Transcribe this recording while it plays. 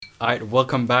Alright,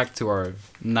 welcome back to our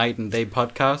Night and Day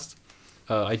podcast.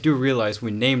 I do realize we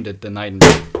named it the Night and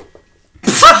Day.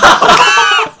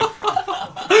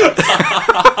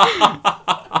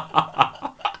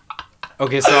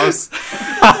 Okay, so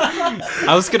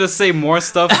I was gonna say more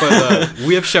stuff, but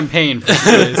we have champagne for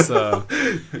today, so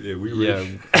yeah, we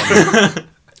wish.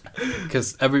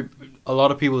 Because a lot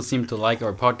of people seem to like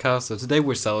our podcast, so today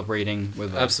we're celebrating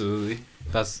with Absolutely.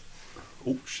 That's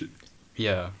Oh shit.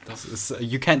 yeah.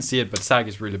 You can't see it, but Zach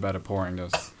is really bad at pouring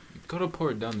this. You gotta pour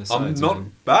it down the I'm sides. not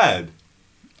man. bad.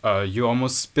 You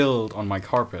almost spilled on my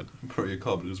carpet. Bro, your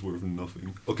carpet is worth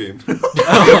nothing. Okay.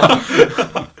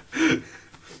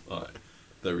 Alright.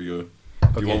 There we go. Do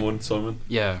Okay. you want one, Simon?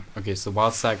 Yeah. Okay. So while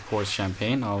Zach pours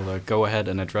champagne, I'll go ahead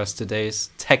and address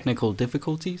today's technical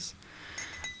difficulties.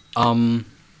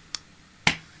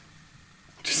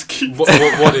 Just keep.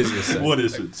 What is this? What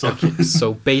is it? So,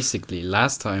 So basically,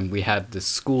 last time we had the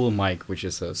school mic, which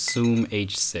is a Zoom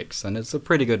H6, and it's a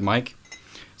pretty good mic.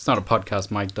 It's not a podcast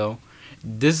mic though.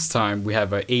 This time we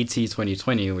have a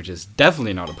AT2020, which is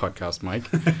definitely not a podcast mic.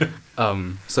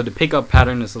 So the pickup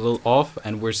pattern is a little off,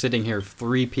 and we're sitting here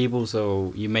 3 people,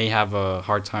 so you may have a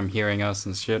hard time hearing us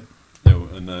and shit. no,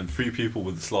 and then 3 people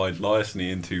with slide nicely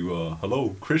into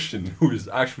hello, Christian, who is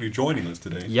actually joining us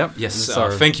today. Yep. Yes. this is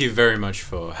our- Thank you very much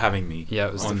for having me. Yeah,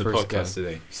 it was on the the first podcast guy.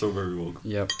 today. So very welcome.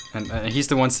 Yep. And he's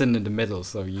the one sitting in the middle,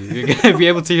 so you're gonna be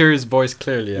able to hear his voice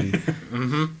clearly. And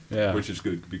Mm-hmm. yeah. Which is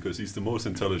good because he's the most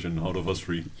intelligent out of us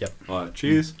 3. Yep. Alright,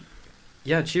 cheers.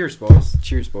 Yeah, cheers, boys.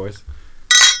 Cheers, boys.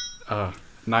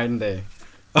 Night and day.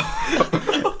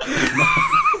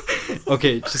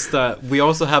 Okay, just we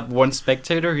also have one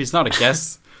spectator. He's not a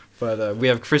guest, but we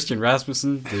have Christian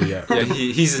Rasmussen. Yeah,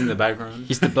 he's in the background.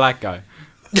 He's the black guy.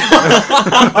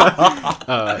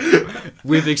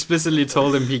 We've explicitly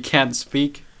told him he can't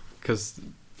speak because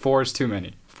 4 is too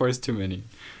many. 4 is too many.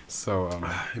 So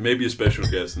Maybe a special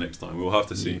guest next time. We'll have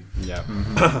to see. yeah.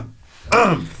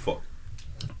 Fuck.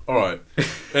 Alright.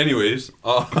 Anyways,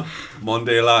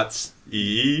 Monday lads.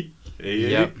 EE.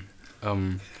 Yep.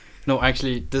 No,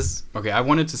 actually, okay. I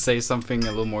wanted to say something a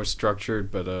little more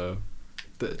structured, but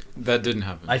That didn't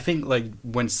happen. I think like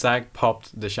when Zach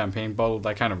popped the champagne bottle,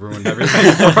 that kind of ruined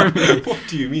everything for me. What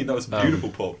do you mean? That was a beautiful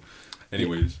pop.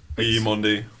 Anyways, EE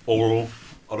Monday, oral.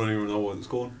 I don't even know what it's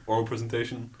called. Oral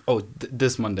presentation. Oh,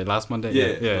 this Monday, last Monday.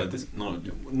 Yeah. But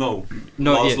no.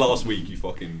 Last week, you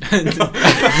fucking.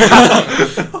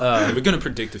 We're gonna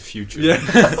predict the future. Yeah.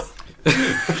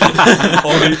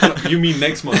 Oh, you mean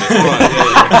next Monday? Alright,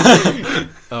 yeah.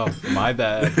 Oh, my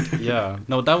bad. Yeah.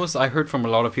 No, I heard from a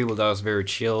lot of people that was very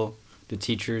chill. The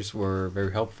teachers were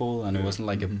very helpful, and it Yeah. wasn't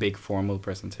like a big formal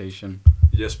presentation.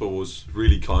 Jesper was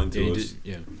really kind to Yeah, us.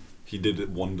 He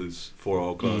did wonders for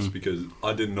our class because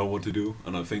I didn't know what to do,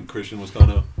 and I think Christian was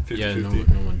kind of 50-50. Yeah,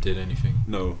 no one did anything.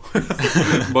 No.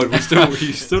 But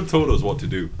he still told us what to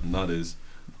do, and that is,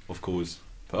 of course,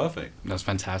 perfect. That's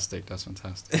fantastic. That's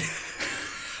fantastic.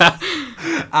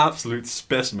 Absolute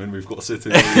specimen we've got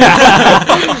sitting here.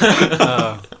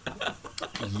 Yeah.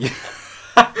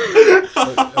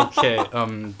 Okay.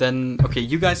 Okay.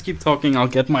 You guys keep talking. I'll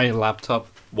get my laptop.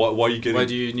 Why are you getting... Why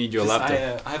do you need your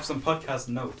laptop? I have some podcast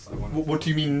notes. What do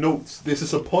you mean notes? This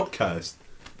is a podcast.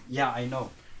 Yeah, I know.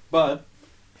 But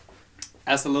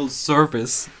as a little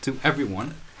service to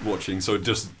everyone. Watching, so it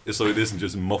isn't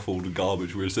just muffled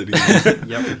garbage we're sitting in.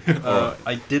 Yep.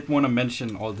 I did want to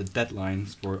mention all the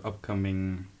deadlines for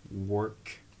upcoming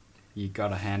work you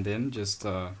gotta hand in. Just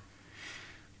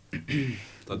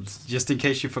just in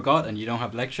case you forgot and you don't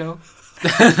have lecture.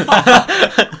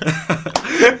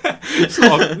 It's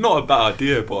not a bad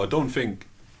idea, but I don't think...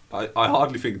 I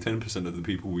hardly think 10% of the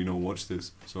people we know watch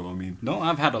this, so I mean... No,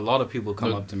 I've had a lot of people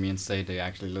come No. up to me and say they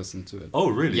actually listen to it. Oh,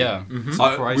 really? Yeah. Mhm. We were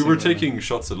Surprisingly. taking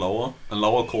shots at Laura, and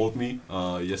Laura called me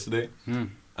yesterday, Hmm.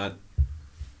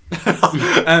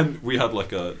 and we had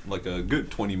like a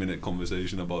good 20-minute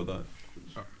conversation about that.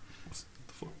 What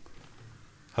the fuck?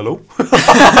 Hello?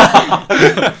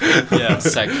 Yeah.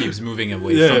 Zach keeps moving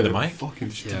away from the mic. Fucking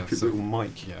Yeah, stupid so- little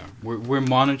mic. Yeah, we're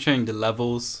monitoring the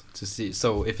levels to see.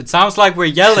 So if it sounds like we're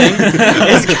yelling,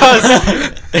 it's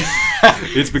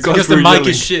It's Because the we're mic yelling.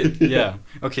 is shit. yeah.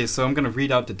 Okay, so I'm gonna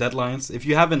read out the deadlines. If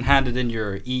you haven't handed in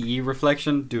your EE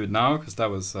reflection, do it now because that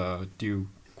was due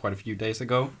quite a few days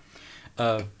ago.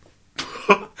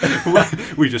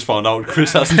 We just found out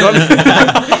Chris hasn't done it.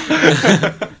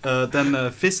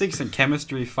 Then physics and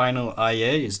chemistry final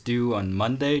IA is due on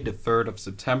Monday, the 3rd of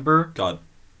September. God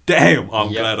damn, I'm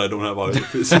Yep. glad I don't have either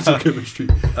physics or chemistry.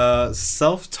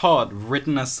 Self-taught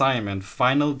written assignment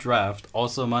final draft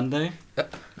also Monday.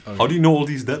 How do you know all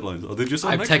these deadlines? Are they just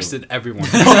on I've Excel? texted everyone.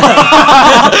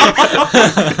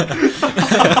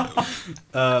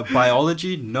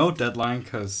 Biology, no deadline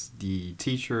because the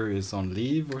teacher is on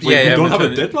leave or something. Wait, Yeah, we don't have a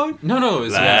maternity- deadline? No,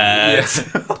 it's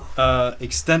Lads.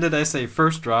 Extended essay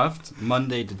first draft,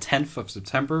 Monday the 10th of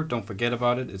September. Don't forget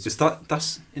about it. It's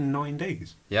That's in 9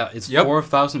 days? it's Yep.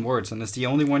 4,000 words, and it's the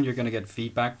only one you're gonna get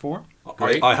feedback for.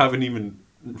 Great. I haven't even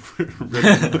read,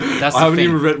 That's I the haven't thing.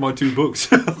 even read my 2 books.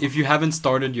 If you haven't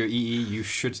started your EE, you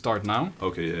should start now.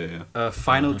 Okay, yeah.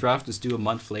 Final draft is due a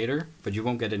month later, but you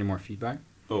won't get any more feedback.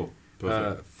 Oh,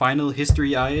 perfect. Final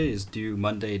history IA is due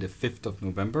Monday the 5th of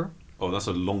November. Oh, that's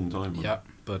a long time. Man. Yeah,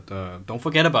 but don't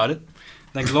forget about it.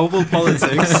 Then global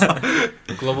politics.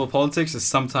 Global politics is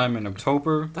sometime in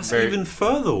October. That's Very- even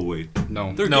further away.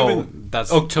 No, They're No. giving...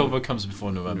 that's October comes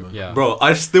before November. Yeah, Bro,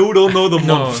 I still don't know the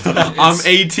No, month. I'm it's-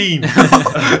 18.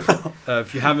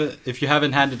 If you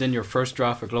haven't handed in your first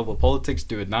draft for global politics,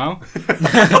 do it now.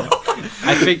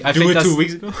 I think Do it that's 2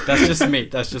 weeks ago. That's just me.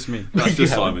 That's just me. That's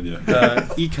just Simon, yeah.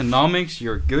 Economics,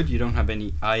 you're good. You don't have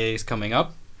any IAs coming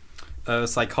up.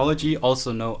 Psychology,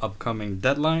 also no upcoming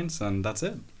deadlines, and that's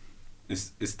it.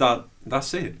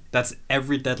 That's it. That's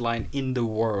every deadline in the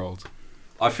world.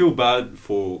 I feel bad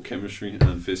for chemistry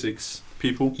and physics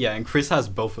people. Yeah, and Chris has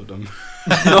both of them.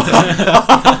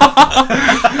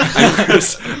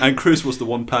 and Chris was the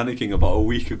one panicking about a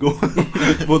week ago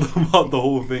about the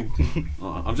whole thing.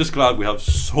 I'm just glad we have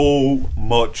so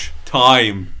much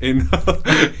time in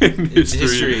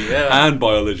history, yeah. and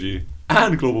biology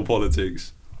and global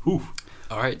politics. Whew.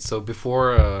 All right, so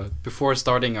before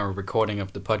starting our recording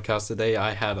of the podcast today,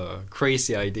 I had a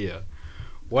crazy idea.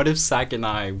 What if Zach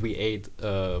and we ate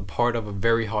part of a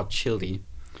very hot chili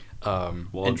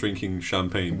While drinking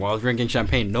champagne. while drinking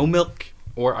champagne, no milk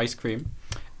or ice cream?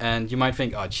 And you might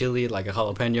think, chili like a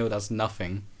jalapeno, that's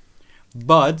nothing.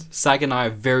 But Zach and I are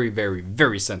very, very,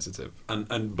 very sensitive.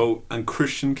 And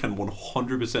Christian can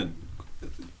 100%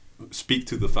 speak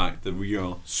to the fact that we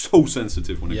are so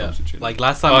sensitive when it comes to chili. Like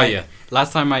last time, Oh,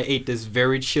 last time I ate this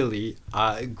very chili,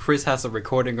 Chris has a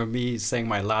recording of me saying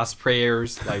my last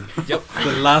prayers, like Yep.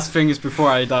 the last thing is before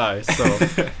I die. So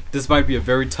this might be a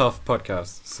very tough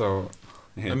podcast. So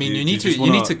Yeah, I mean, do you need just to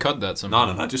wanna- cut that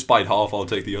somehow. No, just bite half. I'll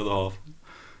take the other half.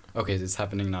 okay, it's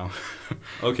happening now.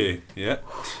 Okay, yeah.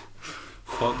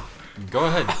 Fuck. Go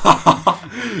ahead.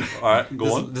 All right,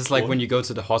 go on. This is like when you go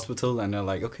to the hospital and they're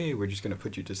like, okay, we're just gonna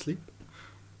put you to sleep.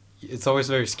 It's always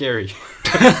very scary.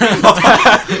 Yeah,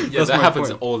 That's that my happens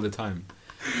point. all the time.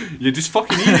 You just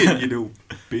fucking eat it, you know,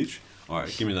 bitch. All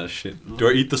right, give me that shit. Do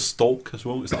I eat the stalk as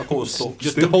well? Is that called a stalk?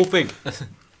 Just still? the whole thing.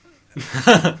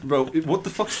 Bro, what the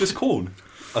fuck's this called?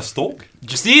 A stalk?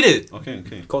 Just eat it.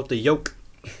 Okay. Called the yolk.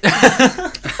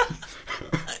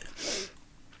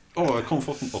 Oh, I can't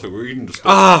fucking... Okay, we're eating the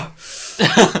stalk.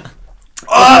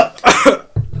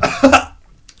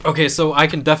 Okay, so I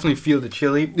can definitely feel the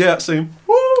chili. Yeah, same.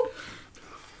 Woo!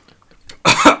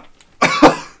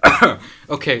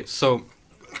 Okay, so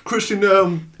Christian, do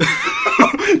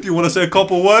you want to say a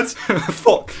couple words?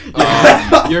 Fuck.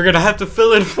 you're gonna have to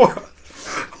fill in for.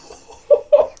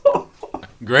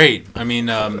 Great. I mean,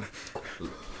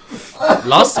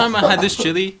 last time I had this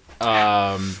chili,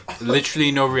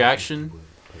 literally no reaction.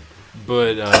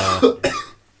 But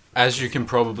as you can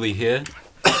probably hear,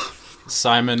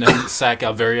 Simon and Zach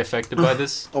are very affected by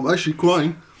this. I'm actually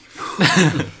crying.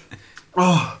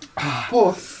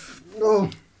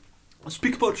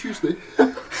 Speak about Tuesday.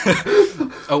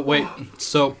 Oh wait,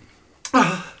 so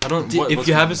I don't. if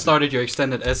you haven't started your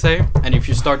extended essay, and if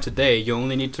you start today, you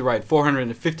only need to write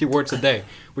 450 words a day,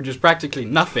 which is practically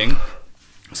nothing.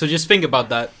 So just think about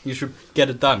that. You should get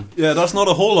it done. Yeah, that's not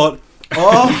a whole lot.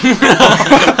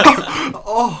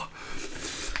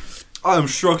 I am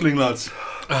struggling, lads.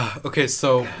 Okay,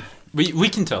 so we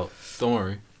can tell. Don't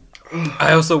worry.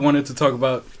 I also wanted to talk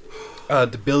about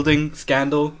the building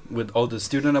scandal with all the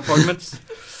student apartments.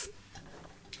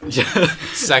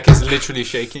 Zach is literally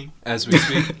shaking as we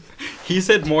speak. He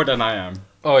said more than I am.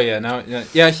 Oh yeah,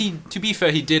 yeah. He, to be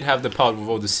fair, he did have the part with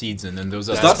all the seeds in, and those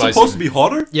are Is that spicy. supposed to be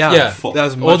hotter? Yeah. Fuck.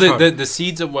 That's All much harder. the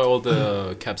seeds are where all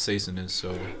the capsaicin is.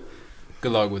 So,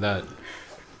 good luck with that.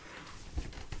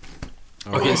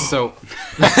 Okay, so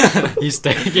he's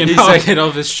taking He's off. taking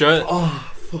off his shirt.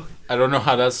 I don't know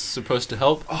how that's supposed to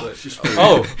help. But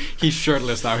Oh, he's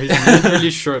shirtless now. He's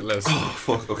literally shirtless. Oh,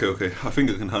 fuck. Okay. I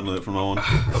think I can handle it from now on.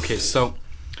 Okay, so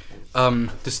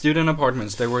the student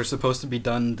apartments, they were supposed to be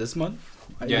done this month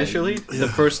initially, the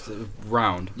first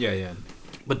round, yeah.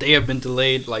 but they have been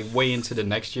delayed like way into the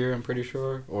next year. I'm pretty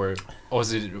sure, or Or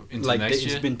is it into like next it's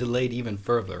year? been delayed even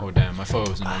further. Oh damn! I thought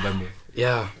it was in November.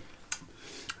 Yeah.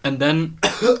 And then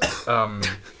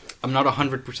I'm not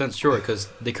 100% sure because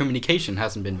the communication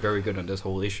hasn't been very good on this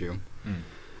whole issue.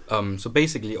 So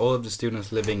basically, all of the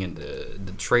students living in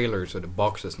the trailers or the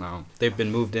boxes now, they've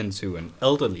been moved into an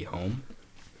elderly home.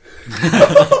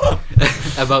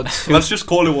 Let's just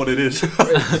call it what it is.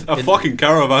 A fucking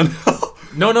caravan.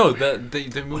 No,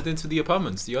 they moved into the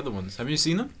apartments, the other ones. Have you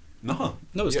seen them? No.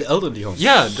 No, it's the elderly home.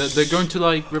 Yeah, they're going to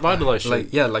like revitalize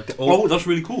shit. Like like the Oh, old. that's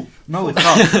really cool. No, it's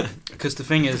not. Because the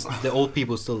thing is, the old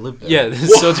people still live there. Yeah,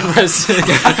 it's so depressing.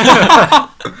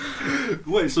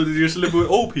 Wait, so did you just live with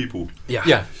old people? Yeah.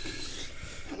 Yeah.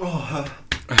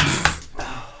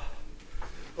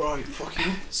 Right, fuck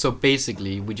you. So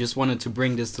basically, we just wanted to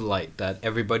bring this to light that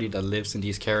everybody that lives in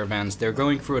these caravans, they're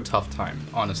going through a tough time,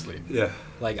 honestly. Yeah.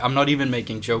 Like, I'm not even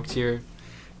making jokes here,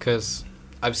 because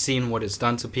I've seen what it's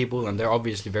done to people, and they're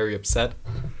obviously very upset.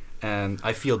 And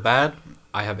I feel bad.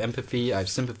 I have empathy. I have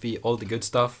sympathy. All the good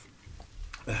stuff.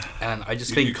 And I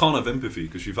just think You can't have empathy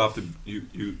because you'd have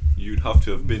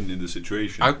to have been in the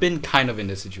situation. I've been kind of in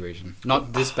this situation.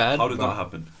 Not this bad. How did but that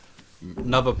happen?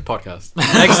 Another podcast.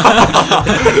 Next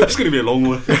It's gonna be a long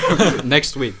one.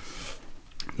 next week.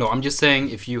 No, I'm just saying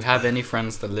if you have any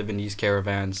friends that live in these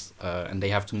caravans and they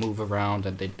have to move around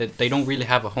and they don't really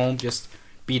have a home, just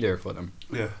be there for them.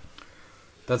 Yeah.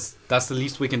 That's the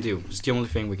least we can do. It's the only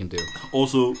thing we can do.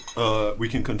 Also, we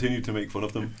can continue to make fun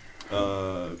of them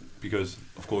because,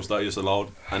 of course, that is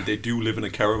allowed, and they do live in a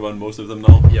caravan. Most of them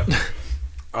now. Yeah.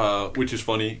 Which is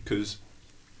funny because,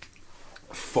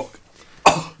 fuck,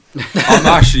 I'm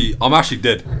actually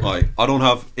dead. Like, I don't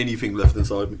have anything left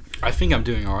inside me. I think I'm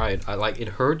doing alright. It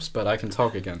hurts, but I can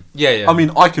talk again. Yeah. I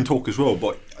mean, I can talk as well,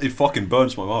 but it fucking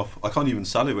burns my mouth. I can't even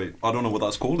salivate. I don't know what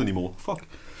that's called anymore. Fuck.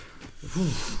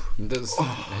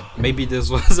 Maybe this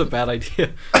was a bad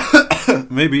idea.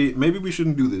 Maybe we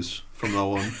shouldn't do this from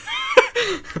now on.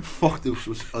 Fuck, this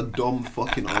was a dumb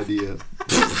fucking idea.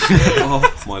 Oh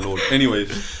my lord.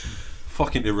 Anyways,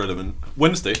 fucking irrelevant.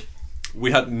 Wednesday,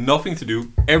 we had nothing to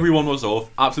do. Everyone was off.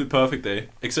 Absolute perfect day,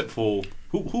 except for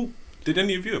who? Did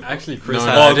any of you? Have? Actually, Chris No,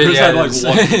 had, no, I Chris did, had yeah, like it's-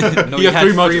 one. no, You he have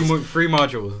had three three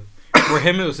modules. For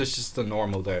him, it was just a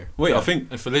normal day. Wait, I think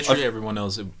And for literally everyone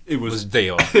else, it was was day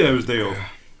off. yeah, it was day off.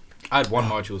 I had one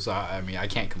module, so I mean, I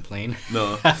can't complain.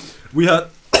 No, we had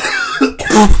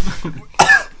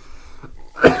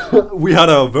we had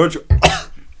a virtual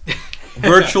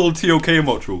TOK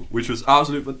module, which was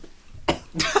absolutely.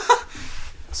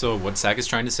 So what Zach is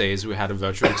trying to say is we had a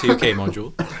virtual TOK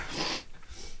module.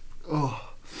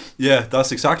 Yeah,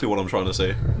 that's exactly what I'm trying to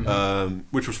say.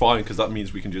 Which was fine because that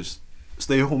means we can just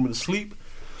stay home and sleep,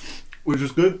 which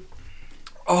is good.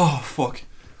 Oh fuck.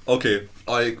 Okay,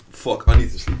 I need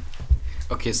to sleep.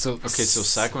 Okay, so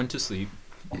Zach went to sleep.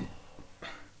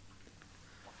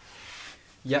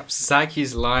 Yep, Zach,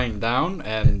 he's lying down,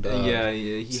 and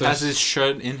He so has his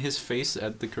shirt in his face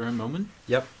at the current moment.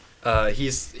 Yep,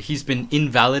 he's been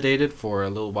invalidated for a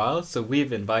little while, so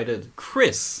we've invited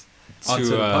Chris onto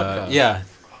the podcast. Yeah,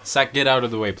 Zach, get out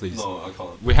of the way, please. No, I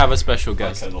can't. We have a special I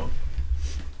guest. cannot.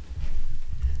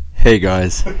 Hey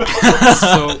guys.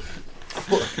 So,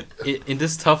 in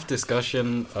this tough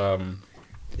discussion,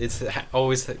 it's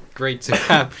always great to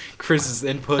have Chris's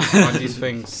input on these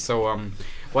things. So,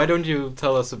 why don't you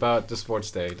tell us about the sports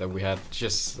day that we had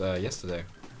just yesterday?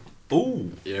 Oh,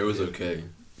 Yeah, it was okay.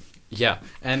 Yeah,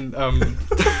 and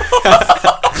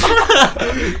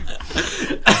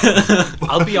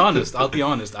I'll be honest.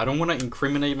 I don't want to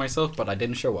incriminate myself, but I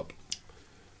didn't show up.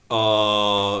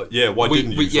 yeah. Why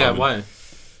didn't you? Yeah, Simon? why?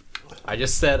 I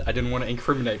just said I didn't want to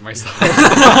incriminate myself.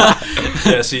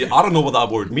 Yeah, see, I don't know what that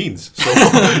word means, so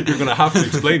you're gonna have to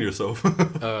explain yourself.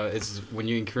 It's when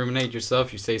you incriminate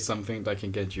yourself, you say something that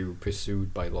can get you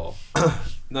pursued by law.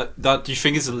 that Do you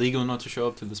think it's illegal not to show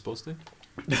up to the sports day?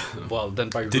 Well, then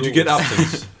by did you get rules-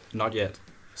 absence? Not yet.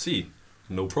 See,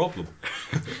 no problem.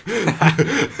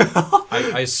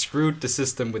 I screwed the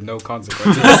system with no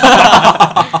consequences.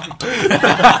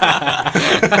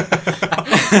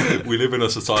 We live in a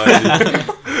society.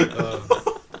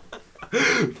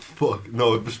 Fuck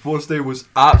no! The sports day was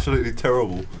absolutely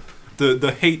terrible.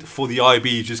 The hate for the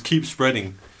IB just keeps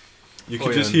spreading. You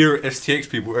can just hear STX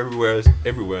people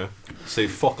everywhere say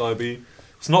 "fuck IB."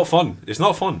 It's not fun. It's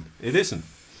not fun. It isn't.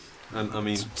 And I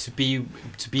mean, to be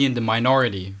in the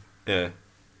minority. yeah,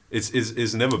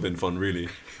 it's never been fun really.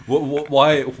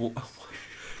 Why?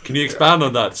 Can you expand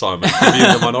on that, Simon? To be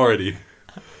in the minority.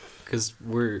 Because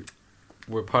we're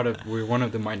one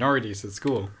of the minorities at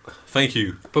school. Thank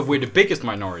you. But we're the biggest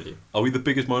minority. Are we the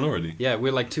biggest minority? Yeah,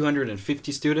 we're like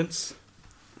 250 students.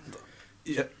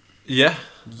 Yeah. Yeah.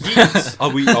 Yes. Are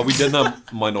we then a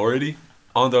minority?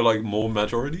 Aren't there like more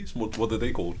majorities? What are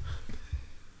they called?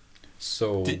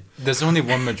 So There's only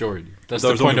one majority. That's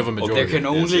There's the point only- of a okay. majority. there can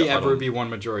Yes, only yeah, I ever know. be one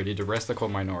majority. The rest are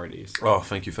called minorities. Oh,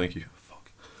 thank you.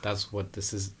 Fuck. That's what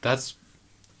this is. That's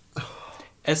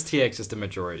STX is the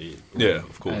majority. Yeah,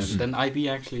 of course. And then IB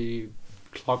actually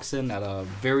clocks in at a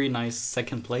very nice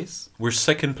second place. We're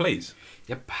second place.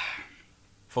 Yep.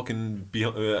 Fucking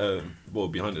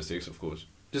behind the six, of course.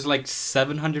 There's like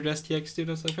 700 STX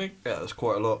students, I think. Yeah, that's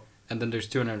quite a lot. And then there's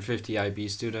 250 IB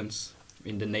students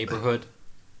in the neighborhood.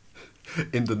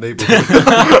 In the neighborhood.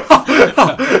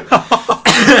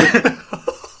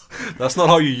 That's not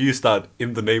how you use that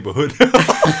in the neighborhood.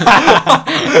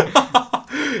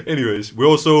 Anyways, we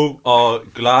also are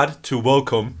glad to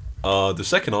welcome the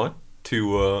second eye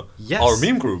to Yes. our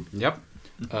meme group, Yep.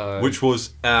 which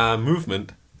was a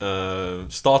movement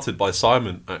started by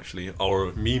Simon, actually,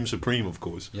 our meme supreme, of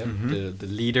course. Yep. The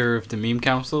leader of the meme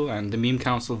council, and the meme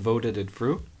council voted it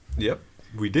through. Yep,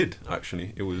 we did,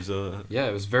 actually. It was... Yeah,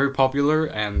 it was very popular,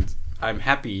 and I'm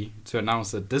happy to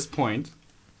announce at this point,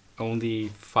 only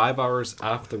 5 hours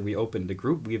after we opened the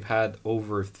group, we've had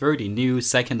over 30 new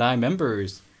Second Eye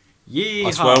members. Yee!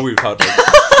 I swear we've had like...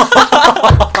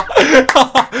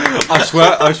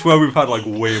 I swear we've had like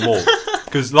way more.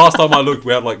 Because last time I looked,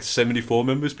 we had like 74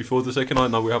 members before the second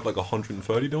night. Now we have like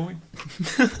 130, don't we?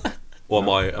 Or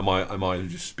am I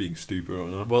just being stupid right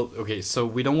now? Well, okay, so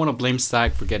we don't want to blame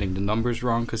Stag for getting the numbers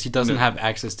wrong, because he doesn't have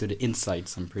access to the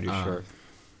insights, I'm pretty sure.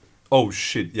 Oh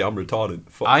shit! Yeah, I'm retarded.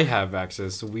 Fuck, I have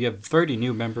access, so we have 30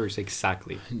 new members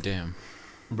exactly. Damn.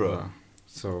 bro.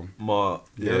 So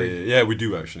Yeah, we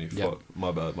do actually. Yeah. Fuck,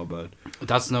 my bad.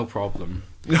 that's no problem.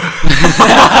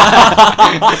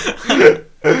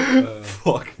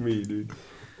 Fuck me, dude.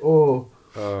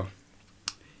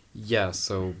 Yeah,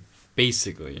 so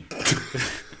basically,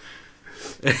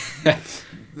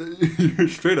 You're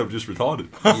straight up just retarded.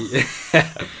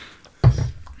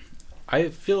 I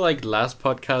feel like last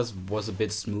podcast was a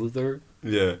bit smoother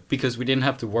Yeah. because we didn't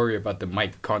have to worry about the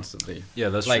mic constantly. Yeah,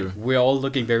 that's Like true. we're all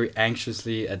looking very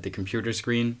anxiously at the computer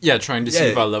screen. Yeah, trying to see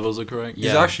Yeah. if our levels are correct. It's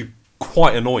Yeah. actually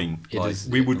quite annoying. It Like, is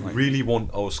we would annoying. really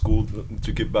want our school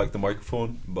to give back the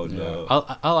microphone, but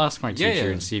I'll ask my teacher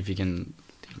yeah. and see if he can.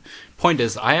 Point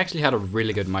is, I actually had a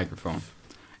really good microphone.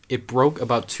 It broke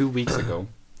about 2 weeks ago,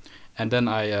 and then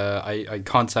I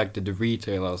contacted the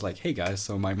retailer. I was like, "Hey guys,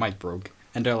 so my mic broke,"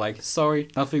 and they're like, "Sorry,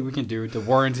 nothing we can do. The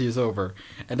warranty is over."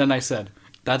 And then I said,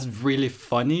 "That's really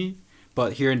funny,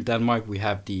 but here in Denmark we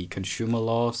have the consumer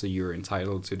law, so you're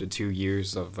entitled to the 2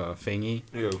 years of thingy."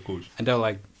 yeah, of course. And they're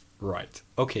like, right,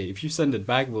 okay, if you send it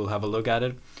back, we'll have a look at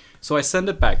it. So I send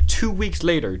it back. 2 weeks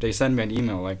later, they send me an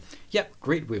email like, yeah,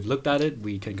 great, we've looked at it.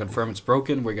 We can confirm it's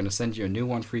broken. We're going to send you a new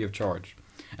one free of charge.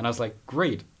 And I was like,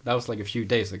 great. That was like a few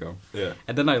days ago. Yeah.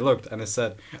 And then I looked and it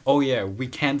said, oh yeah, we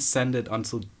can't send it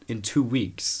until in 2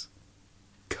 weeks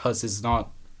because it's not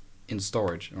in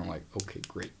storage. And I'm like, okay,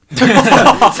 great.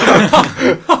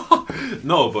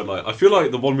 No, but like I feel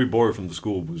like the one we borrowed from the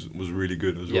school was really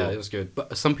good as Yeah, well. it was good.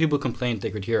 But some people complained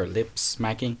they could hear lip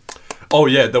smacking. Oh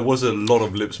yeah, there was a lot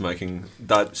of lip smacking.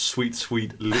 That sweet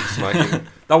lip smacking.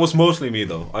 That was mostly me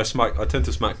though. I tend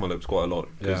to smack my lips quite a lot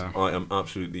because Yeah. I am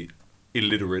absolutely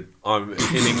illiterate. I'm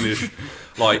in English.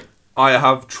 Like I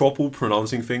have trouble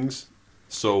pronouncing things.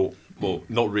 So, well,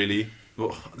 not really.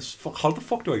 Well, how the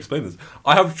fuck do I explain this?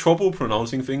 I have trouble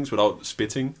pronouncing things without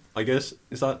spitting. I guess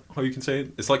is that how you can say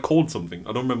it? It's like called something.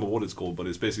 I don't remember what it's called, but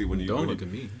it's basically when you Don't when look you,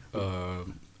 at me.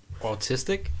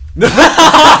 Autistic?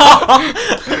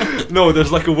 No,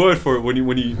 there's like a word for it when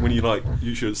you like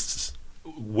you should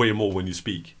way more when you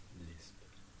speak.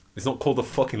 It's not called a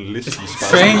fucking lisp, you spaz.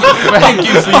 Thank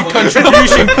you for your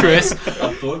contribution, Chris.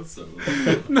 I thought so.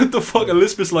 What the fuck? A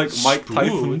lisp is like Mike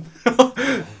Tyson.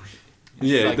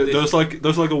 Yeah, like this.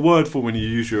 there's like a word for when you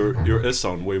use your S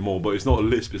sound way more, but it's not a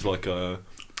lisp. It's like a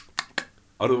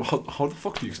I don't know how the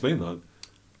fuck do you explain that.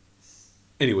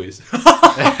 Anyways,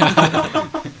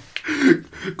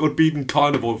 got beaten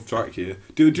kind of off track here.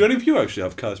 Do any of you actually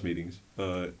have cast meetings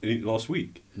last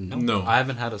week? No. I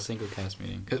haven't had a single cast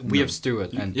meeting. 'Cause we have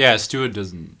Stuart, and Yeah, Stuart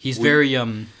doesn't. he's very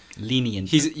lenient.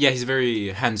 He's very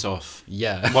hands off.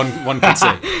 yeah. One could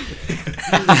say.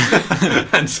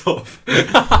 Hands off.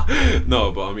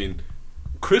 No, but I mean,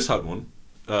 Chris had one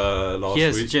last He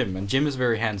has week. Jim, and Jim is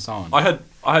very hands on. I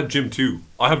had gym too.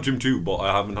 I have gym too, but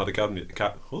I haven't had a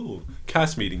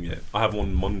cast meeting yet. I have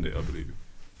one Monday, I believe.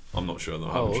 I'm not sure though.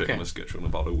 I haven't checked okay. my schedule in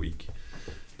about a week.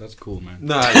 That's cool, man.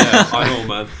 Nah, yeah, I know,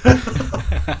 man.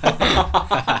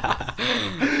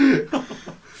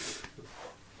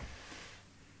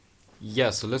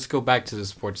 Yeah, so let's go back to the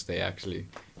sports day actually,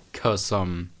 cause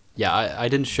I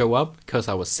didn't show up because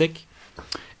I was sick,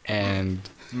 and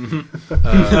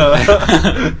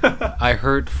I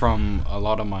heard from a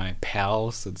lot of my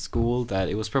pals at school that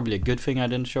it was probably a good thing I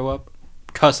didn't show up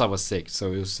because I was sick.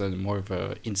 So it was more of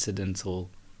a incidental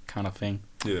kind of thing.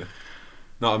 Yeah.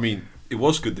 No, I mean, it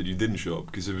was good that you didn't show up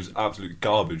because it was absolute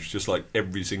garbage, just like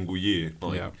every single year.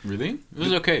 Like, Yeah. Really? It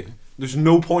was okay. There's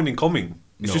no point in coming.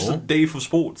 It's just a No. day for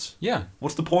sports. Yeah.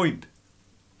 What's the point?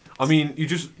 I mean, you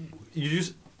just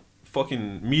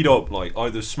fucking meet up like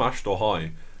either smashed or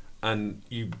high, and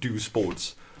you do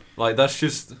sports. Like it's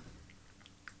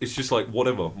just like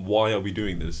whatever. Why are we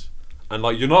doing this? And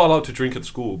like you're not allowed to drink at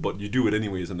school, but you do it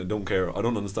anyways, and they don't care. I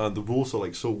don't understand. The rules are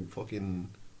like so fucking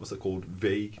what's that called?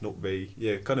 Vague, not vague.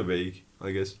 Yeah, kind of vague,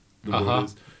 I guess. The word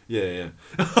is. Yeah.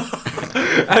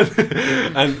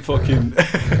 and fucking,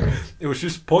 it was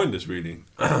just pointless, really.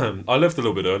 I left a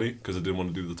little bit early because I didn't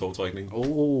want to do the toe tightening.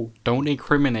 Oh, don't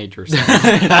incriminate yourself.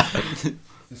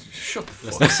 Shut the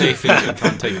That's fuck the safe thing to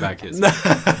can't take back his.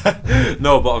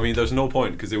 No, but I mean, there's no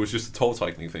point because it was just a toe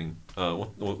tightening thing.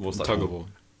 What's that? Tug of called?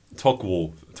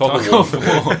 war. Tug of war.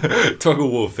 Tug of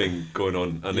war thing going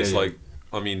on, and it's Yeah. like,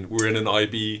 I mean, we're in an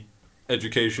IB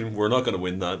education. We're not going to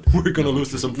win that. We're going to lose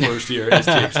to some first year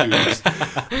STX students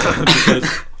because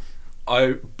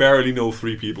I barely know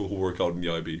 3 people who work out in the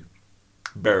IB.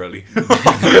 Barely.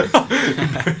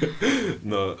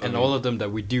 No, And all of them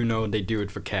that we do know, they do it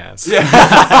for Cass. Yeah.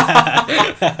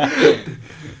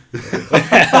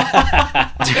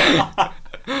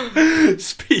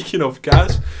 Speaking of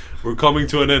gas, we're coming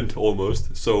to an end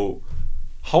almost. So,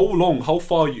 how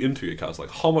far are you into your cast? Like,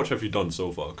 how much have you done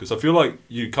so far? Because I feel like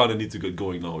you kind of need to get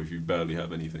going now if you barely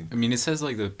have anything. I mean, it says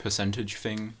like the percentage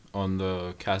thing on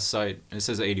the cast site. It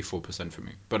says 84% for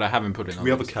me, but I haven't put it on. We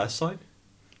have a cast site?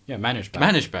 Yeah, managed back.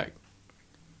 managed back.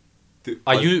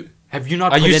 I- Have you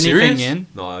not Are put you anything serious? in?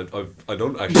 No, I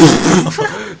don't actually.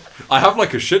 I have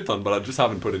like a shit ton, but I just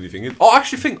haven't put anything in. Oh, I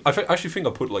actually think I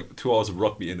put like 2 hours of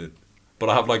rugby in it, but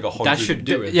I have like 100. That should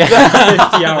do it. Yeah.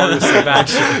 50 hours of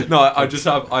action. No, I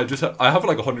have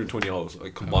like 120 hours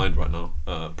like combined right now.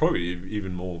 Probably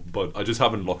even more, but I just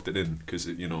haven't locked it in because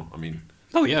I mean.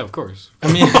 Oh yeah, of course.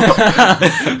 I mean,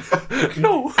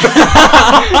 No.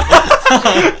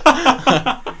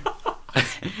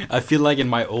 I feel like in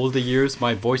my older years,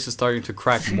 my voice is starting to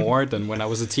crack more than when I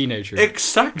was a teenager.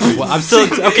 Exactly. Well, I'm still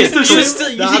okay. It's the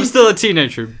shit. I'm still a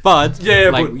teenager, but Yeah,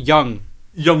 like but- young.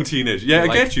 Young teenage. Yeah,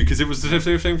 Like- I get you because it was the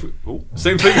same thing.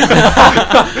 Same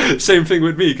thing. Same thing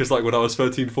with me because like when I was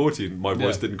 13, 14, my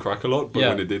voice Yeah. didn't crack a lot, but Yeah.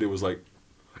 when it did, it was like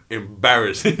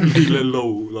embarrassingly low.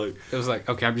 Like, It was like,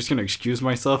 okay, I'm just gonna excuse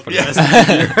myself for the rest of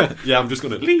the year. yeah, I'm just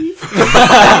gonna leave.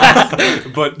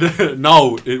 But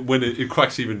now when it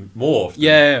cracks even more often.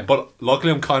 Yeah. But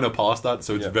luckily I'm kind of past that,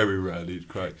 so it's Yeah. very rarely it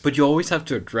cracks. But you always have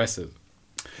to address it.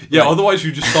 Yeah, like- otherwise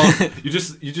you just start, you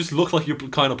just look like you're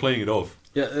kind of playing it off.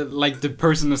 Yeah, like the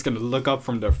person is gonna look up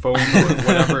from their phone or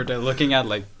whatever they're looking at,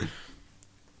 like,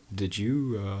 did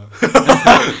you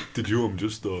Did you? I'm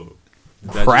just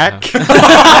crack?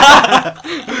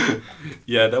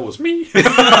 yeah, that was me.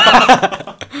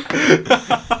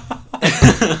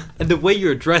 And the way you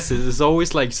address it is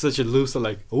always like such a loser,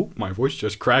 like, oh, my voice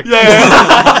just cracked.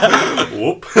 Yeah.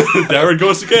 Whoop. There it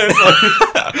goes again.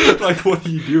 Like, what are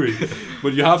you doing?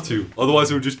 But you have to. Otherwise,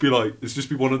 it would just be like, it's just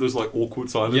be one of those like awkward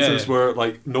silences Yeah. where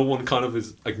like no one kind of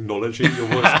is acknowledging your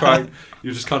voice crack.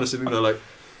 You're just kind of sitting there like,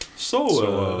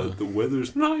 so the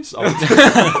weather's nice out.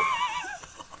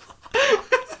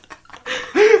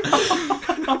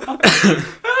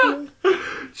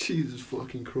 Jesus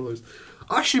fucking Christ.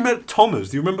 I actually met Thomas.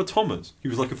 Do you remember Thomas? He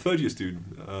was like a third year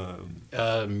student.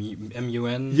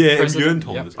 MUN. Yeah, president?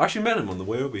 MUN Thomas. I actually met him on the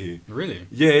way over here. Yeah. Really?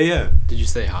 Yeah. Did you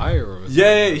say hi or? Was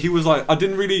Yeah, he was like, I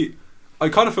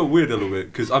kind of felt weird a little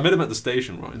bit because I met him at the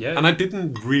station, right? Yeah. And I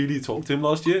didn't really talk to him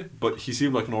last year, but he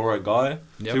seemed like an alright guy.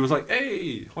 Yep. So he was like,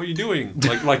 "Hey, how are you doing?"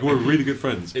 Like we're really good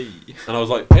friends. Hey. And I was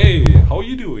like, "Hey, how are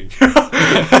you doing?"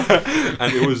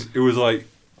 And it was like,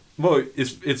 well,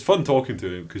 it's fun talking to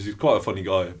him because he's quite a funny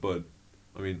guy. But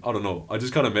I mean, I don't know. I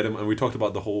just kind of met him and we talked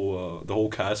about the whole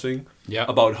cast thing. Yeah.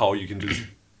 About how you can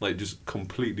just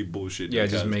completely bullshit. yeah, your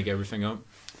just cast. make everything up.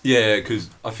 Yeah, because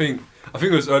I think it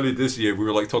was early this year. We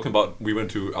were like talking about we went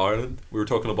to Ireland. We were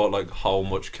talking about like how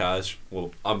much cash.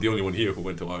 Well, I'm the only one here who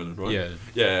went to Ireland, right? Yeah.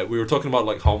 Yeah, we were talking about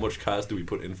like how much cash do we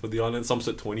put in for the island. Some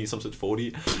said 20, some said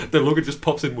 40. Then Logan just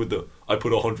pops in with I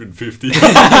put 150.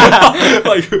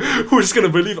 Like, who's gonna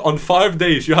believe on 5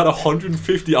 days you had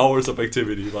 150 hours of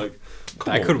activity? Like,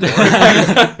 come That on. could work.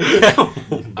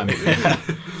 I mean,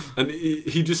 And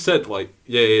he just said like,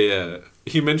 yeah.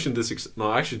 He mentioned this.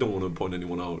 No, I actually don't want to point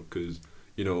anyone out because,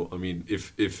 I mean,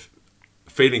 if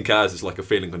failing CAS is like a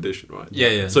failing condition, right?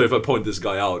 Yeah. So if I point this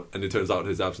guy out and it turns out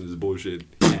his absence is bullshit,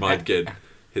 he might get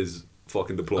his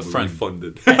fucking diploma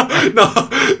refunded.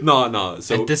 No.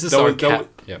 So And this is that our was, that cap.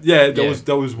 was- Yeah.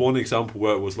 that was one example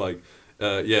where it was like,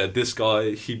 this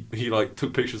guy he like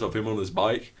took pictures of him on his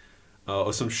bike,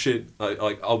 or some shit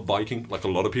like out biking like a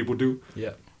lot of people do.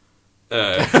 Yeah.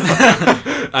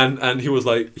 And he was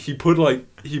like he put like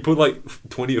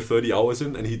 20 or 30 hours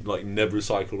in, and he like never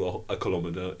cycled a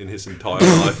kilometer in his entire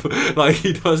life. Like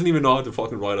he doesn't even know how to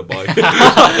fucking ride a bike.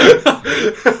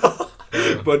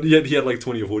 But yet he had like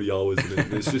 20 or 40 hours in it.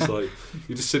 And it's just like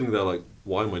you're just sitting there like,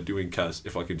 why am I doing CAS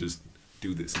if I can just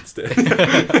do this instead?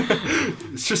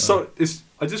 It's just so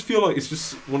I just feel like it's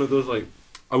just one of those, like,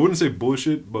 I wouldn't say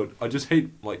bullshit, but I just hate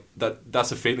like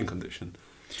that's a failing condition.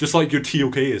 Just like your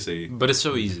TOK essay. But it's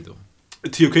so easy though. A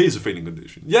TOK is a failing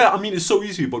condition. Yeah, I mean it's so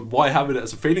easy, but why have it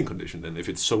as a failing condition then if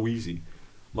it's so easy?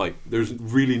 Like there's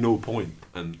really no point.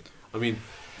 And I mean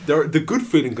the good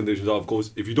failing conditions are, of course,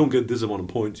 if you don't get this amount of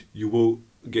points, you will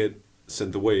get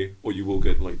sent away or you will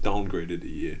get like downgraded a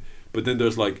year. But then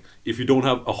there's like, if you don't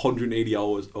have 180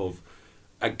 hours of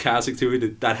a CAS activity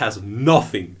that has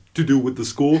nothing to do with the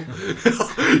school,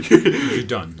 You're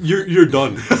done. You're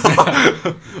done.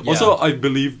 Also, I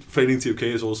believe failing TOK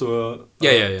is also a...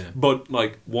 Yeah. But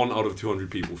like 1 out of 200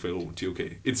 people fail TOK.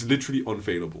 It's literally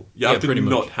unfailable. You have to pretty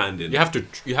not much. hand in. You have to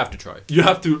try. You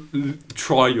have to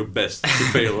try your best to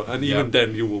fail, and even Yeah.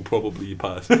 then you will probably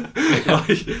pass. Like,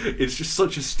 it's just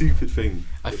such a stupid thing.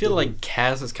 I feel like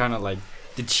CAS is kind of like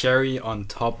the cherry on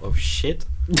top of shit.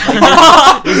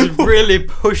 Like, it's really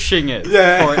pushing it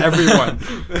Yeah. for everyone.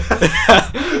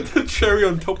 The cherry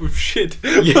on top of shit.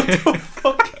 Yeah. What the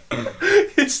fuck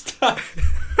is that?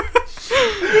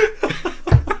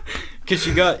 Because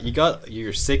you got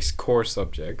your 6 core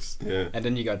subjects, Yeah. and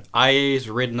then you got IAs,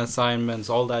 written assignments,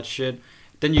 all that shit.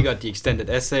 Then you got the extended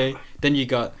essay. Then you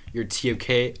got your TOK,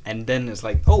 and then it's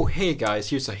like, oh hey guys,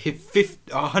 here's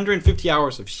 150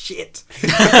 hours of shit.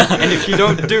 And if you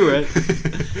don't do it,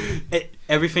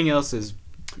 everything else is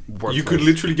worthless. You could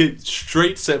literally get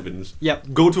straight 7s. Yep.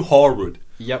 Go to Harvard.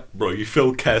 Yep. Bro, you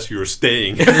failed CAS, you're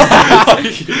staying. Like,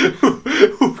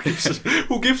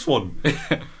 who gives one?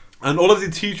 And all of the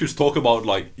teachers talk about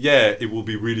like, yeah, it will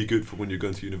be really good for when you're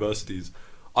going to universities.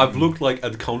 I've looked like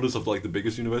at counters of like the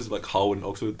biggest universities like Harvard and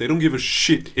Oxford. They don't give a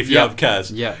shit if you Yeah. have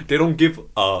CAS. Yeah. They don't give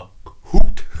a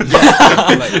hoot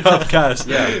if you have CAS.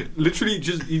 Yeah. Literally,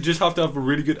 you just have to have a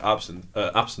really good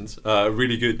absence,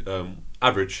 really good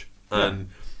average, and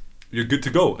you're good to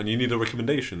go. And you need a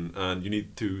recommendation, and you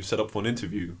need to set up for an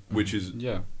interview, which is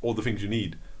all the things you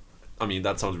need. I mean,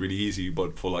 that sounds really easy,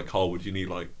 but for like Harvard, you need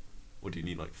like, what do you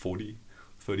need, like 40,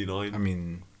 39? I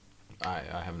mean, I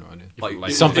have no idea.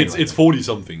 Like something it's, like it's 40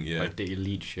 something, yeah. Like the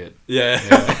elite shit. Yeah,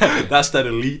 that's that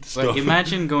elite stuff. Like,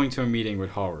 imagine going to a meeting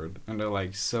with Harvard, and they're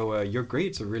like, so your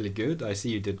grades are really good. I see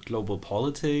you did global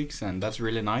politics, and that's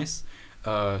really nice.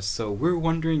 So we're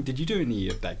wondering, did you do any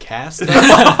of that CAS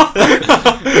stuff?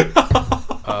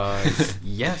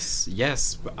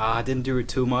 Yes. But I didn't do it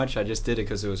too much. I just did it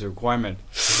because it was a requirement.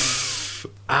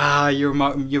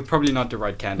 You're probably not the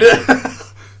right candidate.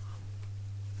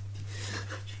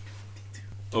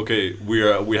 Okay, we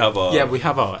have a Yeah, we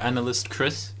have our analyst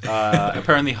Chris.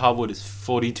 Apparently Harvard is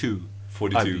 42.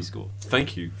 42. IB score.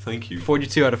 Thank you.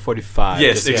 42 out of 45.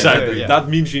 Yes, Just- exactly. yeah. That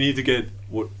means you need to get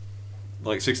what,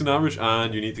 like 6 on average,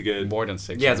 and you need to get More than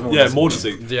 6. Yeah, it's more. yeah, more than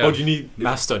 6. Yeah. But you need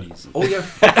Math studies. Oh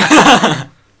yeah.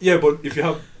 Yeah, but if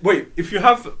you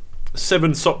have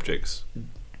 7 subjects,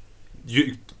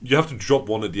 you have to drop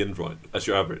one at the end, right? As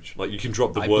your average. Like you can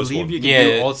drop the I worst believe one. you can Yeah.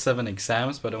 do all 7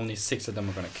 exams, but only 6 of them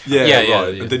are going to count. Yeah, Yeah,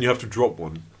 right. yeah. And then you have to drop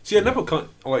one. See, I never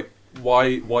like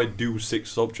why do 6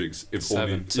 subjects if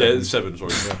only Seven. 7,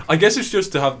 sorry. I guess it's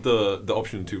just to have the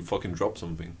option to fucking drop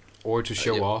something. Or to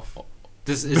show Yeah. off.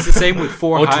 This is the same with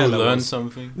 4 Or higher to learn levels.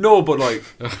 something. No, but like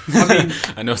I mean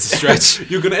I know it's a stretch.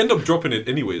 you're gonna end up dropping it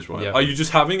anyways, right? Yeah. Are you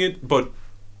just having it? But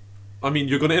I mean,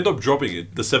 you're gonna end up dropping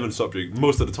it, the 7th subject,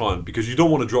 most of the time because you don't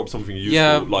want to drop something useful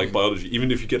Yeah. like biology. Even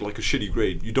if you get like a shitty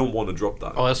grade, you don't want to drop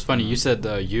that. Oh, that's funny. You said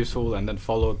useful and then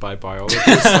followed by biology.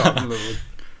 So I'm a little-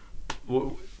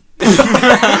 Well,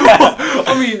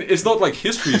 I mean, it's not like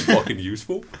history is fucking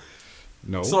useful.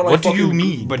 no. It's not like What do you fucking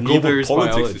mean? But global neither is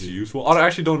politics biology. is useful. I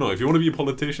actually don't know. If you want to be a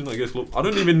politician, I guess. I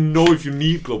don't even know if you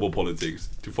need global politics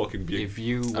to fucking be. If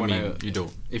you I want mean, to, you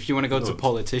don't. if you want to go to No.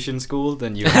 politician school,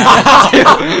 then you have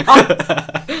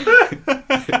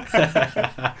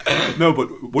No, but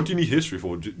what do you need history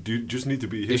for? Do you just need to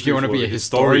be? If you wanna for be a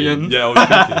historian. Yeah, I was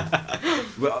thinking.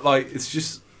 But like, it's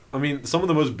just I mean, some of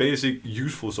the most basic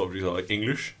useful subjects are like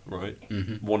English, right?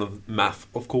 Mm-hmm. One of math,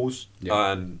 of course,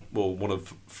 Yeah. and well, one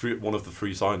of the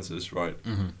three sciences, right?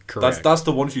 Correct. That's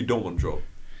the ones you don't want to drop.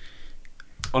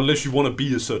 Unless you want to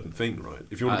be a certain thing, right?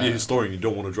 If you want to be a historian, you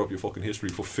don't want to drop your fucking history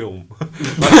for film.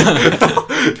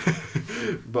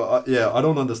 But yeah, I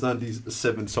don't understand these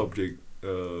 7 subject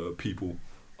people.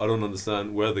 I don't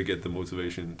understand where they get the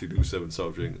motivation to do 7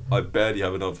 subjects. I barely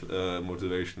have enough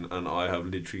motivation, and I have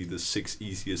literally the 6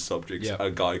 easiest subjects Yeah. a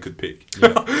guy could pick.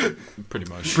 Yeah. Pretty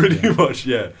much. Pretty much,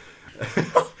 yeah.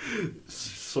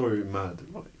 Sorry, mad.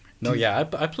 No, yeah,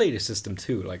 I play the system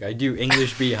too. Like I do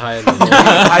English B higher.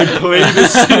 I play the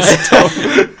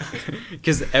system.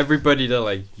 Because everybody that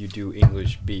like you do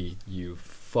English B, you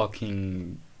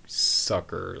fucking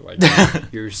sucker. Like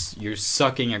you're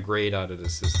sucking a grade out of the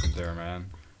system there,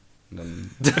 man.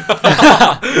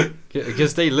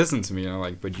 Because they listen to me,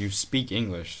 like, but you speak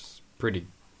English pretty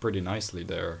nicely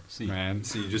there, man.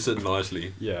 See, you just said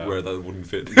nicely. Yeah. Where that wouldn't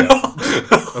fit.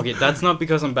 Okay, that's not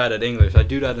because I'm bad at English. I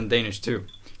do that in Danish too.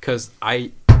 Because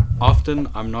I'm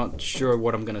not sure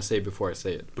what I'm gonna say before I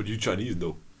say it. But you Chinese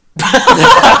though.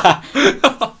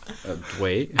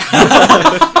 Wait.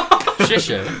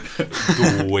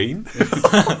 Dwayne.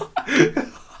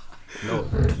 No,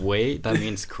 wait. That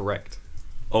means correct.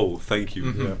 Oh, thank you.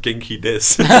 Yeah. Genki des.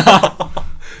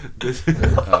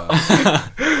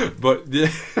 But yeah,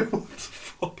 what the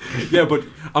fuck? Yeah, but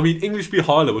I mean, English B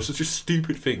high level was such a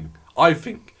stupid thing. I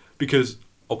think because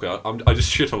I just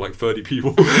shit on like 30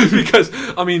 people because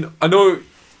I mean I know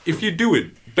if you do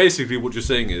it, basically what you're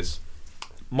saying is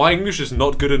my English is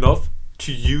not good enough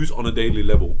to use on a daily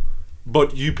level,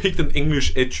 but you picked an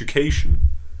English education.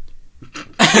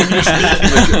 English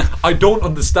speaking. I don't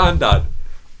understand that.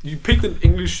 You picked an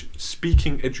English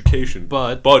speaking education,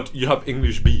 but you have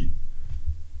English B.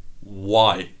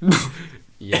 Why?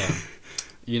 Yeah.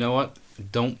 You know what?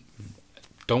 Don't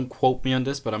quote me on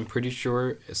this, but I'm pretty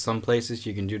sure some places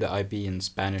you can do the IB in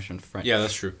Spanish and French. Yeah,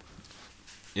 that's true.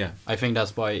 Yeah, I think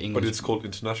that's why English. But it's called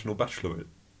international bachelorate.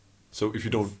 So if you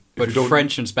don't, But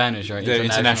French and Spanish are they're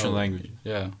international language.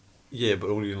 Yeah. yeah, but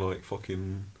only in like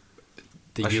fucking.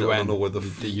 The Actually, UN. I don't know where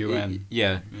the UN.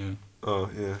 Yeah. Yeah. Oh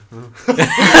yeah.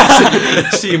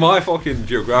 See, my fucking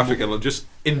geographic and just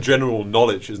in general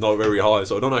knowledge is not very high,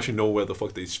 so I don't actually know where the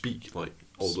fuck they speak. Like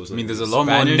all those. I mean, there's a languages. lot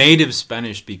more Spanish? native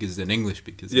Spanish speakers than English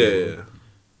speakers. Yeah.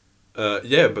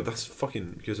 Yeah, but that's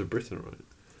fucking because of Britain, right?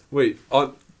 Wait,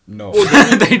 No.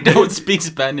 They don't speak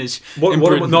Spanish. what? in What?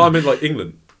 Britain. No, I meant like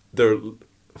England. They're.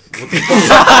 What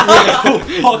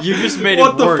the fuck? You just made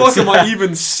What it the worse. fuck am I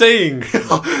even saying?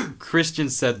 Christian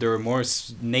said there were more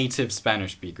native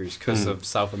Spanish speakers because of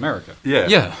South America, Yeah.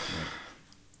 Yeah.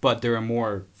 but there are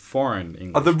more foreign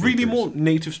English. Are there really speakers. more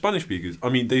native Spanish speakers? I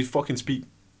mean, they fucking speak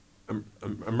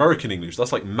American English.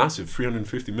 That's like massive,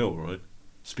 350 mil, right?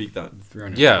 Speak that.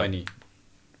 320.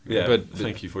 Yeah, But-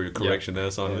 thank you for your correction there, Yeah,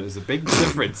 Simon. there's a big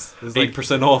difference. There's like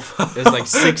 8% off. there's like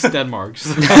 6 Denmarks.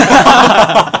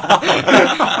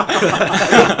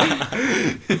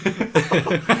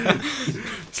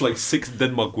 It's like 6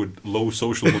 Denmark with low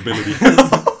social mobility.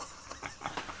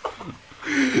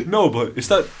 No, but is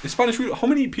Spanish real? How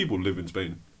many people live in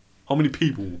Spain? How many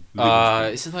people live in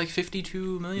Spain? Is it like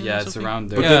 52 million? Yeah, or it's something? around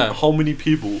there. But Yeah. then how many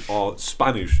people are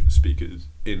Spanish speakers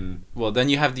in... Well, then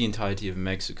you have the entirety of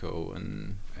Mexico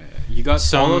and You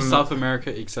got all of Some- South America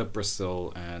except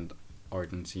Brazil and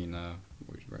Argentina,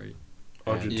 right?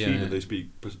 Argentina, Yeah. they speak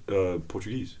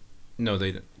Portuguese. no,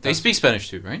 they don't. They That's- speak Spanish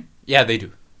too, right? Yeah, they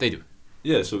do. They do.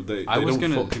 Yeah, so they I was don't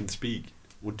gonna- fucking speak.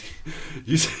 What do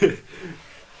you say?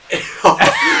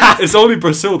 It's only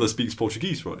Brazil that speaks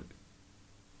Portuguese, right?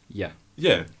 Yeah,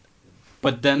 Yeah.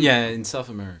 but then Yeah, in South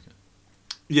America.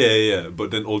 Yeah.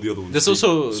 But then all the other ones. There's speak-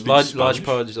 also speak large Spanish.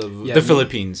 parts of Yeah, the we-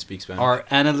 Philippines speak Spanish. our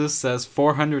analyst says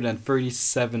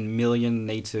 437 million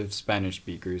native Spanish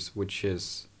speakers, which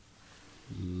is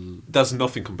That's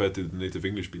nothing compared to the native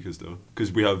English speakers, though,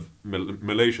 because we have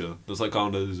Malaysia. Does that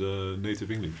count as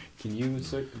native English? Can you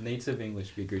insert native English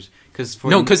speakers?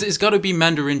 Because it's got to be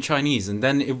Mandarin Chinese, and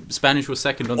then Spanish was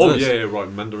second on Oh this. yeah, right.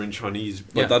 Mandarin Chinese,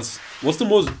 but Yeah. that's what's the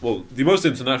most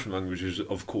international language is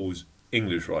of course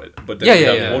English, right? But then Yeah, we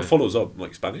yeah, have- yeah. what follows up,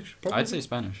 like Spanish? I'd say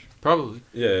Spanish. Probably.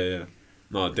 Yeah.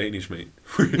 No, Danish, mate.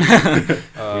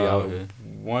 okay.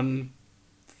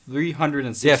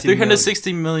 360. Yeah,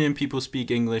 360 million people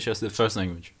speak English as their first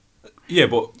language. Yeah,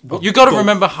 but You got to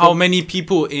remember how many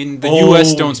people in the Oh,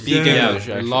 US don't speak yeah. English.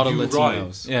 a actually. lot of You're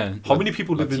Latinos. Yeah. How many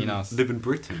people Latinas. live in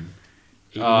Britain?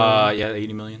 80 million. Yeah,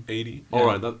 80 million. 80. Yeah. All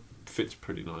right, that fits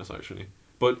pretty nice actually.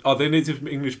 But are they native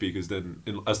English speakers then,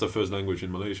 as their first language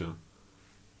in Malaysia?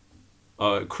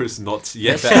 Chris nods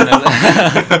yes.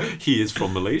 He is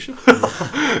from Malaysia.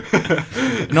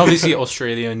 And obviously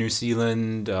Australia, New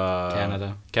Zealand,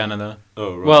 Canada.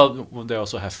 Oh, right. Well, they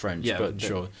also have French, Yeah, but they-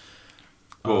 sure.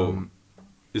 Well,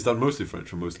 is that mostly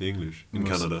French or mostly English in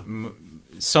Canada?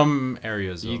 Some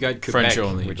areas You are got Quebec, French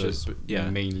only, which is yeah,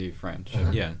 mainly French.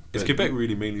 yeah. Is but- Quebec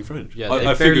really mainly French? Yeah, I they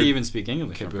barely figured, even speak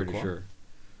English. I'm pretty Quebecois. sure.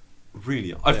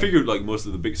 really. I Yeah. figured like most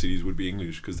of the big cities would be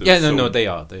English because Yeah, no, they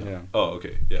are. They are. Yeah. Oh,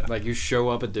 okay, yeah. Like you show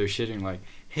up at their shit and like,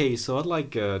 hey, so I'd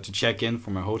like to check in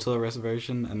for my hotel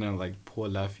reservation, and they're like, pour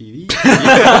la fille.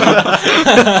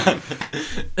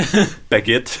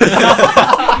 Baguette.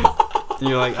 And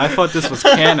you're like, I thought this was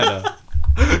Canada.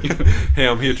 Hey,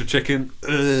 I'm here to check in.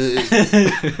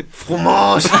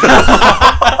 Fromage.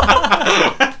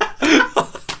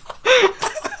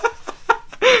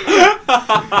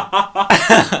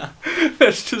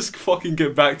 Let's just fucking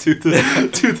get back to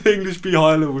the English B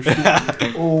high level shit.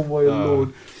 Oh my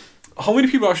lord! How many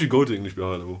people actually go to English B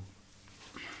high level?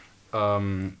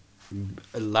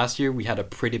 Last year we had a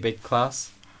pretty big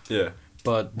class, Yeah.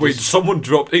 but Wait, this- someone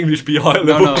dropped English B high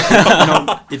no, level?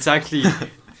 no, it's actually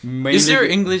mainly. Is there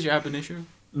English ab initio?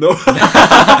 No.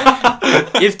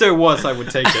 If there was, I would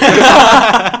take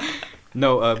it.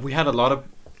 No, we had a lot of.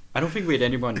 I don't think we had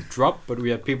anyone drop, but we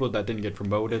had people that didn't get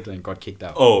promoted and got kicked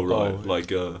out. Oh right, Oh. like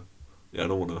yeah, I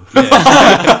don't wanna.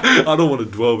 Yeah. I don't want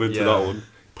to delve into Yeah. that one.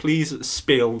 Please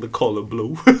spell the color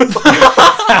blue.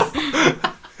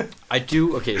 I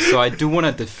do. Okay, so I do want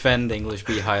to defend English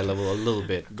B high level a little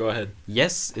bit. Go ahead.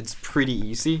 Yes, it's pretty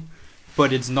easy,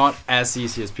 but it's not as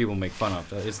easy as people make fun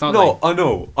of. It's not No, like I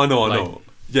know. like-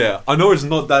 Yeah, I know it's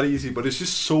not that easy, but it's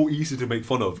just so easy to make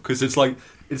fun of because it's like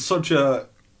it's such a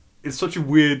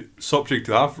weird subject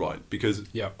to have, right? Because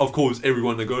Yeah. of course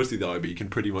everyone that goes to the IB can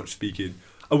pretty much speak it.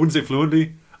 I wouldn't say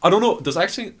fluently. I don't know. Does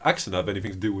accent have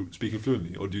anything to do with speaking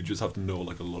fluently, or do you just have to know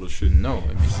like a lot of shit? No,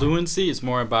 I mean, fluency is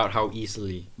more about how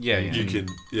easily. yeah, You can,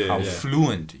 yeah, how yeah.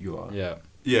 fluent you are. Yeah.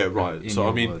 Yeah, right. in So I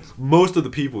your mean, words. most of the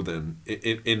people then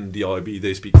in the IB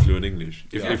they speak fluent English.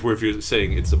 If Yeah. if you're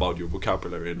saying it's about your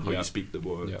vocabulary and how Yeah. you speak the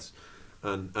words,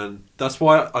 Yeah. and that's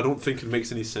why I don't think it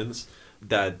makes any sense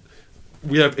that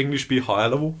we have English be higher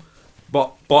level, but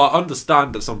I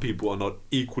understand that some people are not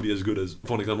equally as good as,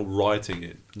 for example, writing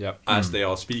it Yeah. as they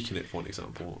are speaking it, for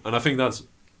example. And I think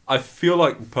I feel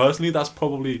like personally that's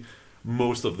probably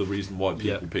most of the reason why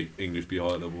people Yeah. pick English be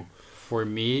higher level. For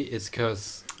me, it's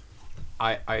because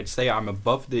I'd say I'm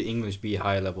above the English B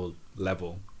high level,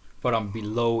 but I'm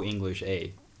below English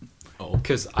A. Oh.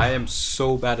 Because I am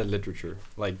so bad at literature.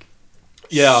 Like,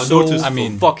 Yeah, I so noticed. I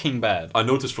mean- fucking bad. I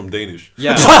noticed from Danish.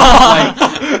 Yeah.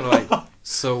 like,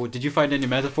 so did you find any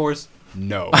metaphors?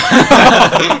 No.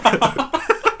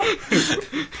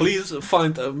 Please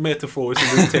find metaphors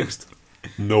in this text.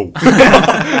 No.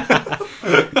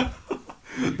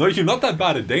 No, you're not that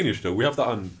bad at Danish though. We have that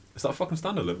on. Is that fucking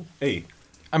standard level? A.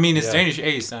 I mean, it's Yeah. Danish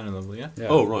A standard level, yeah. Yeah.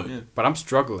 Oh right. Yeah. But I'm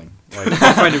struggling. Like,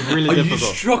 I find it really Are you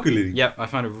difficult. struggling? Yeah, I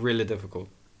find it really difficult.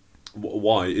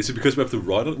 Why? Is it because we have to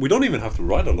write a lot? We don't even have to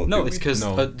write a lot. No, do it's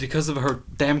we? because of her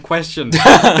damn question.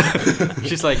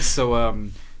 She's like, so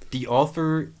the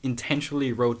author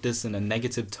intentionally wrote this in a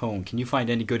negative tone. Can you find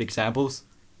any good examples?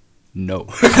 No.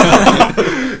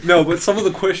 No, but some of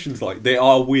the questions like they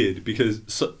are weird because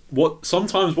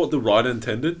sometimes what the writer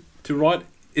intended to write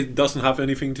it doesn't have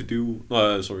anything to do.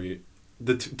 Sorry,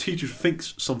 the teacher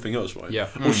thinks something else, right? Yeah.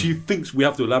 Or she thinks we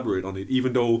have to elaborate on it,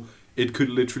 even though it could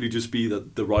literally just be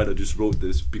that the writer just wrote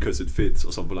this because it fits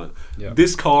or something like that. Yeah.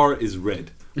 This car is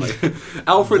red. Like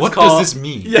Alfred's What car. does this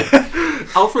mean? Yeah,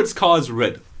 Alfred's car is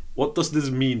red. What does this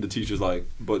mean? The teacher's like,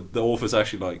 but the author's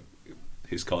actually like,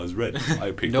 his car is red.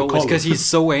 I picked No, the it's color. because he's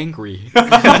so angry.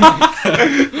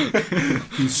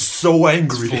 He's so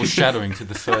angry. It's foreshadowing to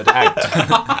the third act.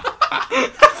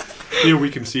 Here we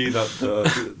can see that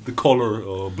the color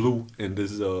blue in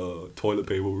this toilet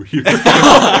paper review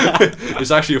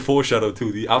is actually a foreshadow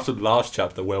to the after the last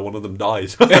chapter where one of them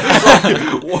dies.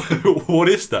 What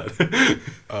is that?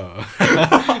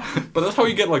 But that's how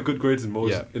you get like good grades in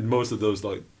most of those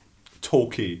like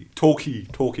talking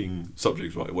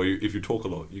subjects, right? Where if you talk a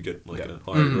lot, you get like a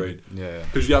higher grade. Yeah.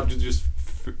 Because you have to just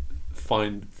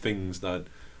find things that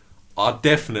are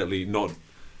definitely not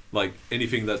like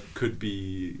anything that could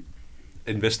be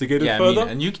investigated Yeah, I further. mean,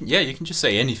 and you can just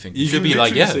say anything. You You should can be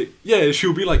like, literally yeah. say,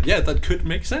 she'll be like, yeah, that could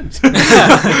make sense.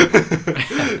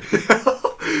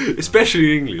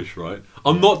 Especially English, right?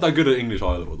 I'm not that good at English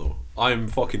high level though. I'm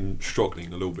fucking struggling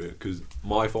a little bit because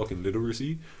my fucking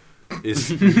literacy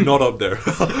is not up there.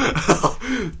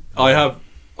 I have.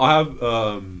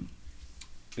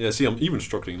 Yeah, see, I'm even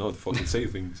struggling now to fucking say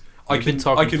things. You've been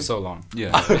talking for so long.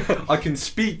 Yeah. I can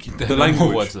speak the No more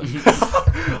language. words then.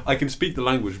 I can speak the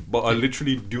language, but I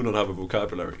literally do not have a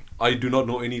vocabulary. I do not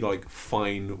know any like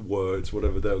fine words,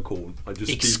 whatever they're called. I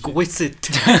just speak. Exquisite.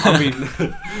 I mean,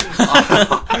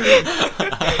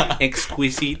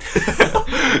 exquisite.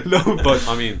 No, but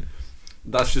I mean,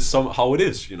 that's just how it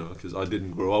is, you know. Because I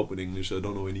didn't grow up with English, so I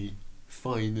don't know any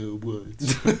finer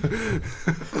words.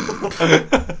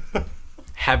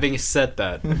 Having said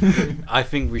that, I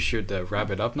think we should wrap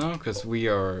it up now because we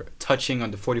are touching on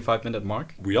the 45-minute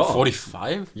mark. We are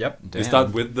 45? Yep. Is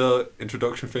that with the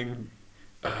introduction thing?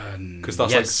 Because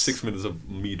that's like 6 minutes of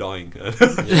me dying.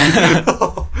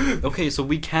 Okay, so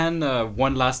we can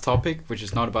one last topic, which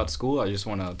is not about school. I just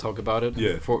want to talk about it.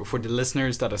 Yeah. For the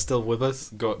listeners that are still with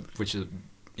us. Which is,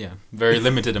 very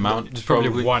limited amount. Just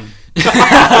probably one.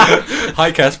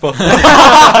 Hi, Casper.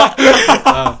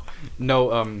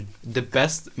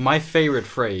 My favorite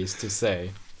phrase to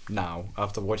say now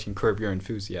after watching Curb Your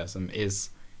Enthusiasm is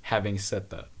having said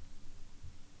that.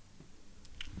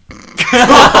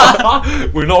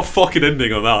 We're not fucking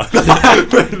ending on that.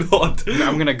 We're not.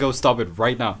 I'm gonna go stop it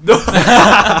right now. No,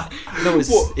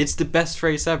 it's the best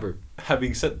phrase ever.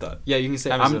 Having said that, Yeah, you can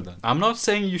say. Having said that. I'm not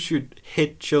saying you should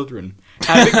hit children.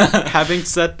 Having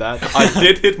said that, I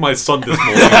did hit my son this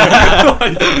morning.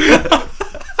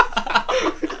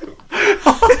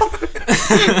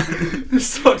 It's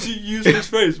such a useless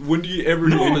phrase. When do you ever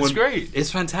hear No, anyone? it's great.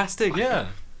 it's fantastic. Yeah.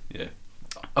 Yeah.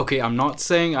 Okay, I'm not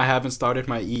saying I haven't started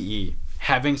my EE.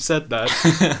 Having said that,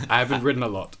 I haven't written a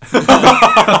lot.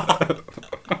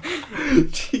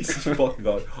 Jesus fucking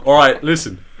God. Alright,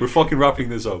 listen. We're fucking wrapping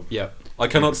this up. Yeah. I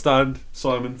cannot stand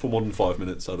Simon for more than 5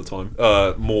 minutes at a time.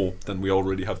 More than we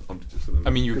already have. I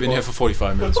mean, you've been here for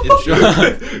 45 minutes.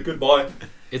 Goodbye.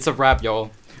 It's a wrap,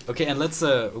 y'all. Okay, and let's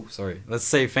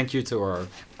say thank you to our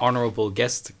honorable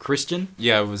guest, Christian.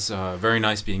 Yeah, it was very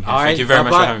nice being here. All Thank right, you very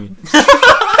much for bye-bye. having me.